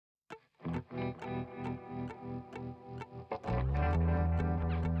All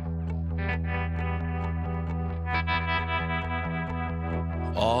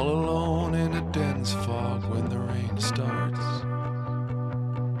alone in a dense fog when the rain starts.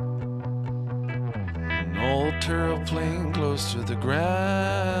 An old turtleplane close to the grounds.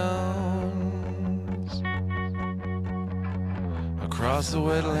 Across the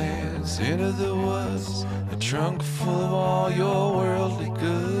wetlands, into the woods, a trunk full of all your worldly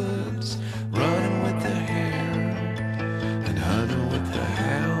goods. Running with the hare and hunting with the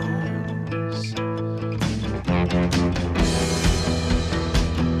hounds.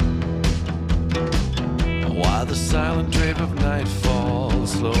 While the silent drape of nightfall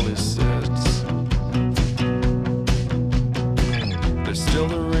slowly sits, there's still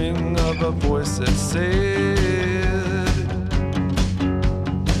the ring of a voice that said,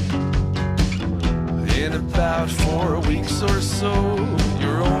 in about 4 weeks or so,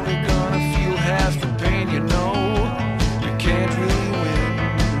 you're only gonna feel half the pain you know. You can't really win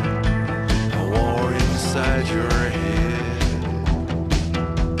a war inside your head.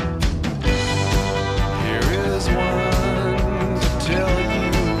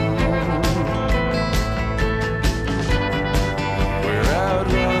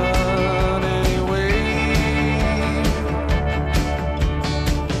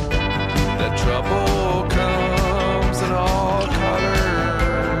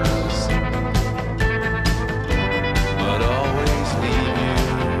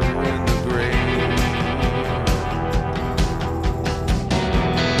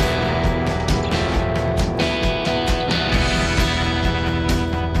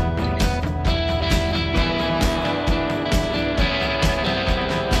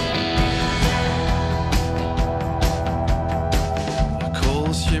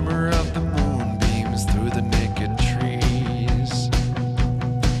 Shimmer of the moonbeams through the naked trees.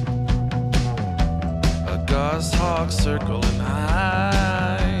 A goshawk circling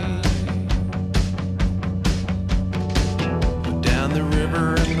high. Down the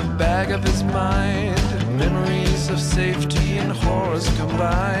river in the back of his mind, memories of safety and horrors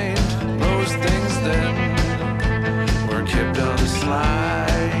combined. Those things then were kept on the slide.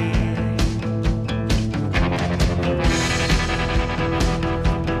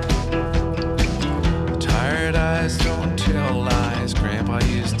 Eyes don't tell lies, Grandpa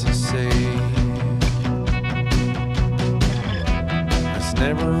used to say. It's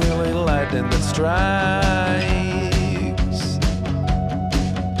never really lightning that strikes.